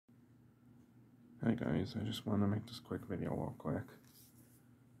Hi guys, I just want to make this quick video real quick.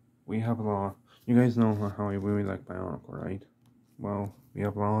 We have lost, you guys know how I really like Bionicle, right? Well, we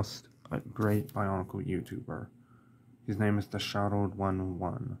have lost a great Bionicle YouTuber. His name is the Shadowed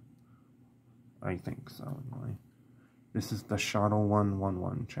 11. I think so, anyway. This is the Shadow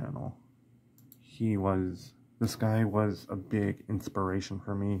 111 channel. This guy was a big inspiration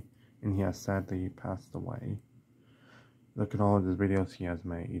for me, and he has sadly passed away. Look at all of the videos he has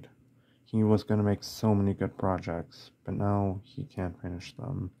made. He was going to make so many good projects, but now he can't finish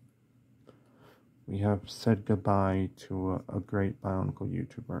them. We have said goodbye to a great Bionicle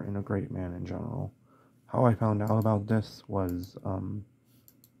YouTuber and a great man in general. How I found out about this was,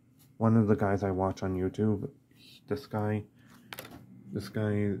 one of the guys I watch on YouTube, this guy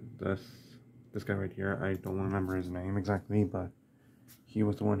right here, I don't remember his name exactly, but he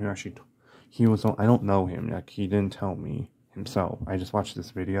was the one who actually, I don't know him, like, he didn't tell me himself. I just watched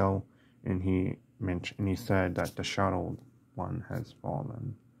this video, and he said that the Shadowed one has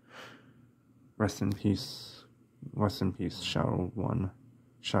fallen. Rest in peace, Shadowed one.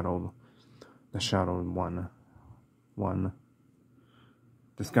 The Shadowed one.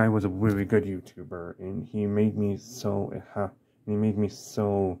 This guy was a really good YouTuber, and he made me so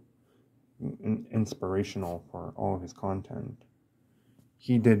inspirational for all of his content.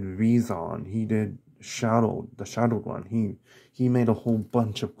 He did Rezon, he did the Shadowed one. He made a whole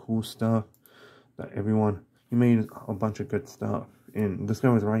bunch of cool stuff he made a bunch of good stuff. And this guy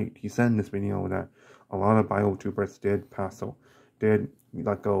was right. He said in this video that a lot of BioTubers did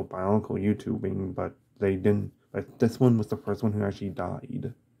let go Bionicle YouTubing, but they didn't. But this one was the first one who actually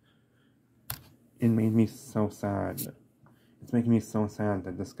died. It made me so sad. It's making me so sad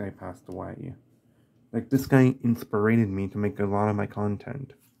that this guy passed away. Like, this guy inspired me to make a lot of my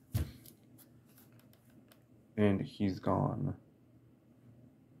content. And he's gone.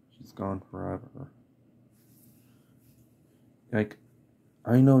 He's gone forever. Like,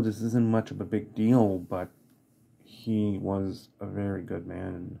 I know this isn't much of a big deal, but he was a very good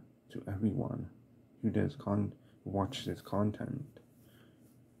man to everyone who watched his content.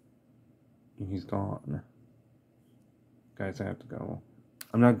 And he's gone. Guys, I have to go.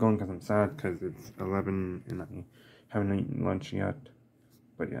 I'm not going because I'm sad, because it's 11 and I haven't eaten lunch yet.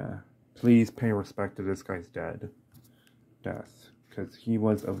 But yeah, please pay respect to this guy's death, because he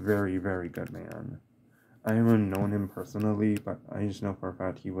was a very, very good man. I haven't known him personally, but I just know for a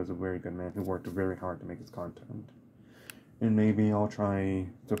fact he was a very good man who worked very hard to make his content. And maybe I'll try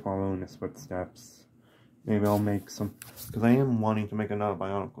to follow in his footsteps. Maybe I'll make some, because I am wanting to make another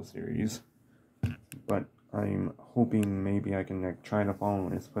Bionicle series. But I'm hoping maybe I can try to follow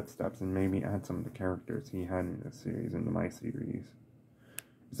in his footsteps and maybe add some of the characters he had in this series into my series.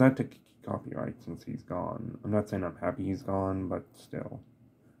 It's not to copyright since he's gone. I'm not saying I'm happy he's gone, but still.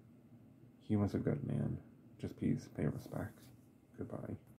 He was a good man. Just please pay respect. Goodbye.